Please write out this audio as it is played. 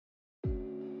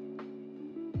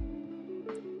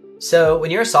So when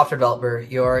you're a software developer,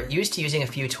 you're used to using a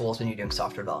few tools when you're doing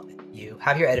software development. You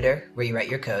have your editor where you write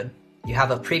your code. You have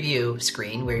a preview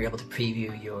screen where you're able to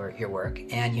preview your work.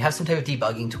 And you have some type of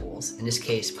debugging tools, in this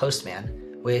case,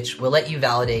 Postman, which will let you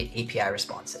validate API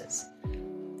responses.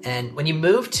 And when you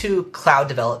move to cloud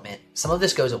development, some of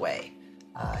this goes away.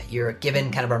 You're given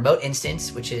kind of a remote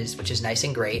instance, which is nice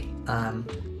and great.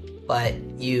 But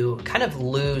you kind of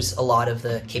lose a lot of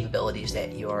the capabilities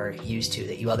that you're used to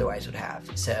that you otherwise would have.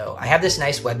 So I have this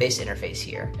nice web-based interface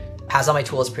here. It has all my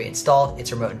tools pre-installed,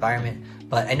 it's a remote environment,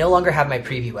 but I no longer have my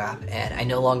preview app and I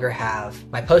no longer have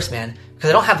my Postman because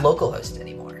I don't have localhost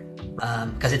anymore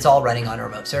because it's all running on a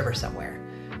remote server somewhere.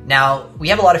 Now, we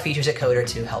have a lot of features at Coder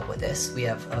to help with this. We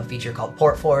have a feature called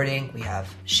port forwarding, we have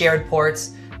shared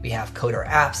ports, we have Coder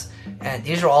apps, and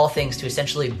these are all things to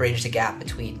essentially bridge the gap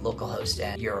between localhost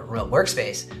and your remote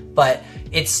workspace, but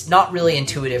it's not really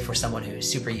intuitive for someone who's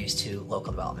super used to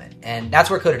local development. And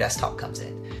that's where Coder Desktop comes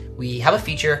in. We have a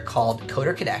feature called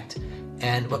Coder Connect,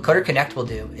 and what Coder Connect will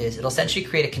do is it'll essentially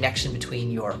create a connection between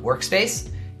your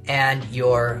workspace and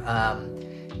your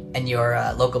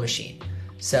local machine.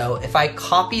 So if I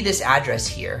copy this address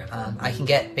here, I can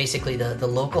get basically the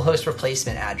localhost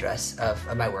replacement address of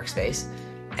my workspace.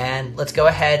 And let's go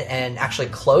ahead and actually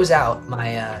close out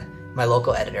my my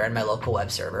local editor and my local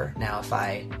web server. Now, if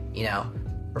I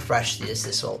refresh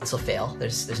this will fail.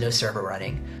 There's no server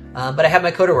running, but I have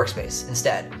my Coder workspace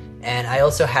instead, and I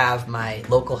also have my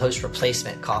localhost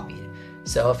replacement copied.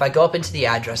 So if I go up into the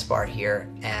address bar here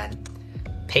and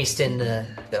paste in the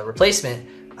replacement,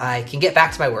 I can get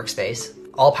back to my workspace,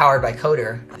 all powered by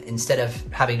Coder, instead of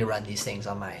having to run these things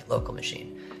on my local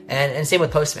machine. And same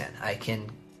with Postman. I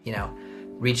can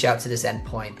reach out to this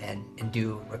endpoint and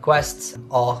do requests,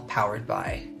 all powered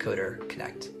by Coder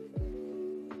Connect.